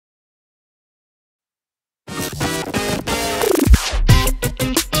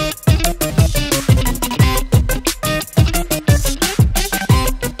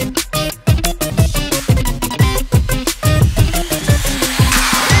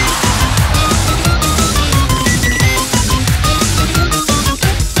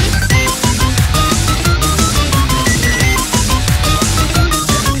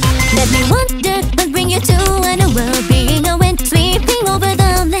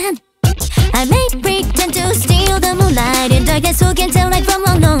I may pretend to steal the moonlight in darkness, who can tell right from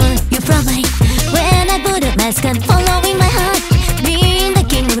wrong? No, you're probably when I put a mask on, following my heart. Being the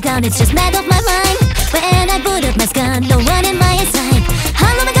king of the town, it's just mad.